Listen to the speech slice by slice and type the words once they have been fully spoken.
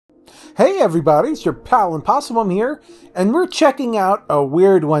Hey everybody, it's your pal Impossibum here, and we're checking out a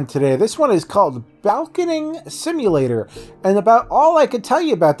weird one today. This one is called Balconing Simulator, and about all I can tell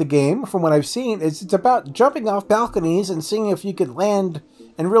you about the game, from what I've seen, is it's about jumping off balconies and seeing if you could land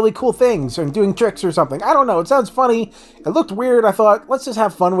in really cool things, and doing tricks or something. I don't know, it sounds funny, it looked weird, I thought, let's just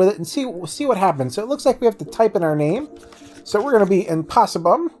have fun with it and see what happens. So it looks like we have to type in our name, so we're going to be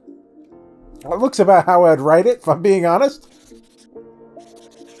Impossibum. It looks about how I'd write it, if I'm being honest.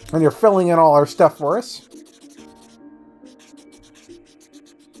 And you're filling in all our stuff for us.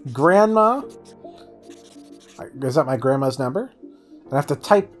 Grandma. Is that my grandma's number? I have to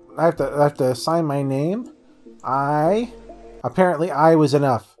type. I have to assign my name. Apparently I was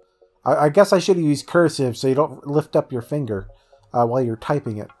enough. I guess I should have used cursive so you don't lift up your finger while you're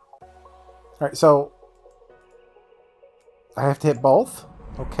typing it. All right, so I have to hit both.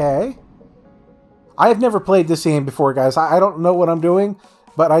 Okay. I have never played this game before, guys. I don't know what I'm doing.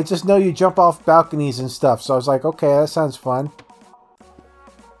 But I just know you jump off balconies and stuff. So I was like, okay, that sounds fun.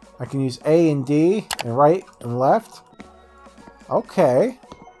 I can use A and D and right and left. Okay.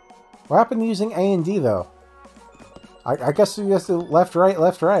 What happened to using A and D, though? I guess you have to left, right,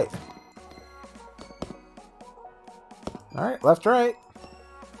 left, right. Alright, left, right.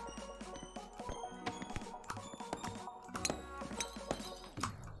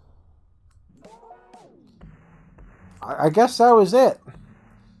 I guess that was it.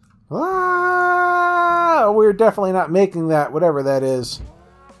 Ah, we're definitely not making that, whatever that is.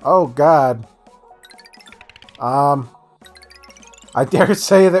 Oh, God. I dare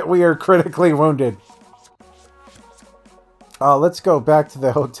say that we are critically wounded. Let's go back to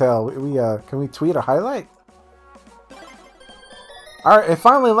the hotel. Can we tweet a highlight? Alright, it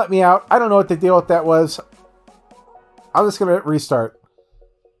finally let me out. I don't know what the deal with that was. I'm just going to restart.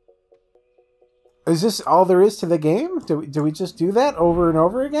 Is this all there is to the game? Do we just do that over and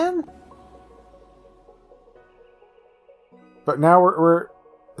over again? But now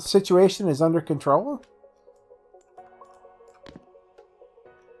the situation is under control?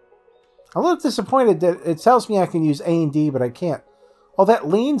 I'm a little disappointed that it tells me I can use A and D, but I can't. Oh, that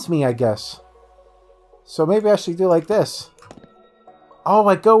leans me, I guess. So maybe I should do like this. Oh,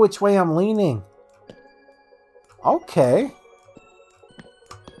 I go which way I'm leaning. Okay.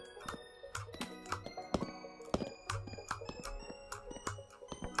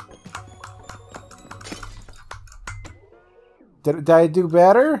 Did I do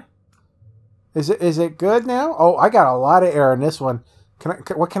better? Is it good now? Oh, I got a lot of air in this one.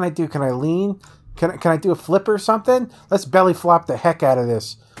 What can I do? Can I lean? Can I do a flip or something? Let's belly flop the heck out of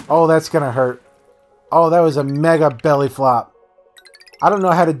this. Oh, that's gonna hurt. Oh, that was a mega belly flop. I don't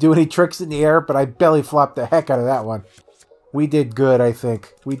know how to do any tricks in the air, but I belly flopped the heck out of that one. We did good, I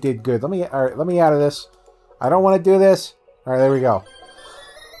think. We did good. All right, let me out of this. I don't want to do this. All right, there we go.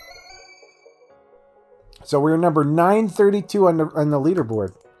 So we're number 932 on the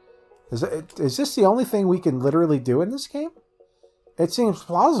leaderboard. Is this the only thing we can literally do in this game? It seems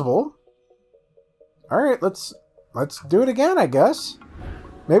plausible. All right, let's do it again, I guess.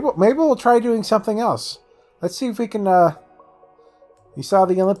 Maybe we'll try doing something else. Let's see if we can. You saw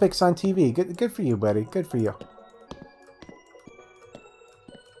the Olympics on TV. Good for you, buddy. Good for you.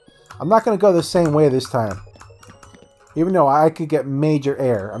 I'm not going to go the same way this time, even though I could get major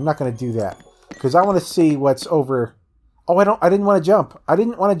air. I'm not going to do that. Because I want to see what's over. Oh, I didn't want to jump. I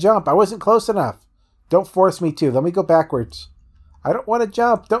didn't want to jump. I wasn't close enough. Don't force me to. Let me go backwards. I don't want to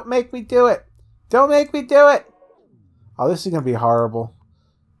jump. Don't make me do it. Don't make me do it. Oh, this is going to be horrible.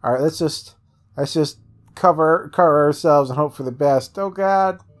 All right, let's just cover ourselves and hope for the best. Oh,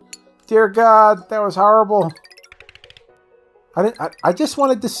 God. Dear God, that was horrible. I just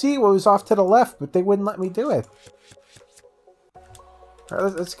wanted to see what was off to the left, but they wouldn't let me do it. All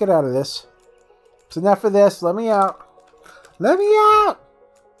right, let's get out of this. It's enough of this. Let me out. Let me out!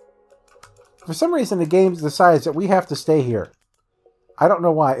 For some reason, the game decides that we have to stay here. I don't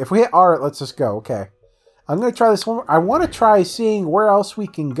know why. If we hit R, it lets us go. Okay. I'm going to try this one more. I want to try seeing where else we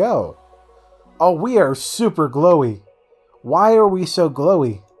can go. Oh, we are super glowy. Why are we so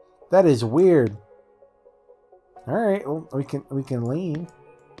glowy? That is weird. Alright, well, we can lean.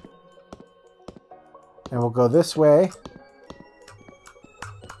 And we'll go this way.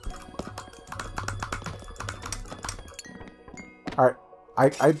 Alright,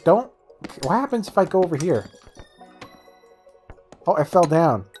 I don't... What happens if I go over here? Oh, I fell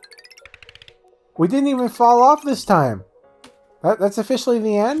down. We didn't even fall off this time. That's officially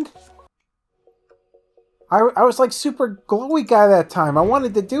the end? I was like super glowy guy that time. I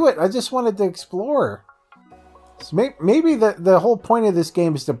wanted to do it. I just wanted to explore. So maybe the whole point of this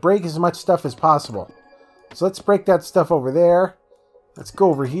game is to break as much stuff as possible. So let's break that stuff over there. Let's go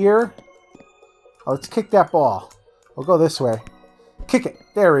over here. Oh, let's kick that ball. We'll go this way. Kick it.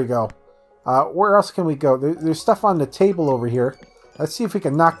 There we go. Where else can we go? There's stuff on the table over here. Let's see if we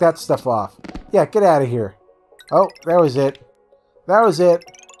can knock that stuff off. Yeah, get out of here. Oh, that was it. That was it.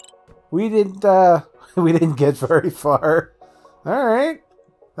 We didn't get very far. All right.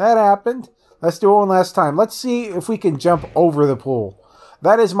 That happened. Let's do it one last time. Let's see if we can jump over the pool.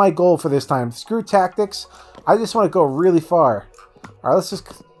 That is my goal for this time. Screw tactics. I just want to go really far. All right, let's just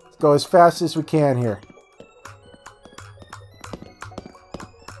go as fast as we can here.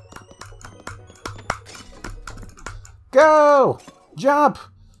 Go! Jump!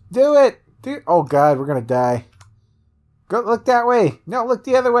 Do it! Oh, God, we're going to die. Go, look that way. No, look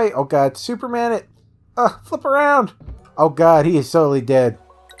the other way. Oh, God, Superman it. Flip around. Oh, God, he is totally dead.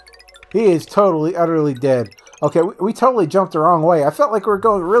 He is totally, utterly dead. Okay, we totally jumped the wrong way. I felt like we were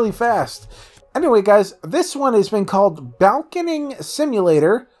going really fast. Anyway, guys, this one has been called Balconing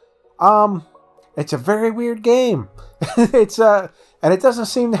Simulator. It's a very weird game. And it doesn't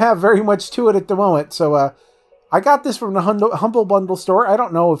seem to have very much to it at the moment. So, I got this from the Humble Bundle store. I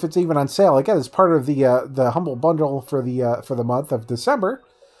don't know if it's even on sale. I guess it's part of the Humble Bundle for the month of December.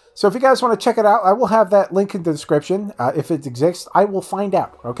 So if you guys want to check it out, I will have that link in the description. If it exists, I will find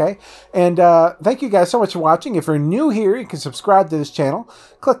out, okay? And thank you guys so much for watching. If you're new here, you can subscribe to this channel.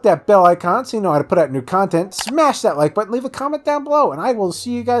 Click that bell icon so you know how to put out new content. Smash that like button. Leave a comment down below, and I will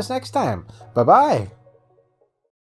see you guys next time. Bye-bye.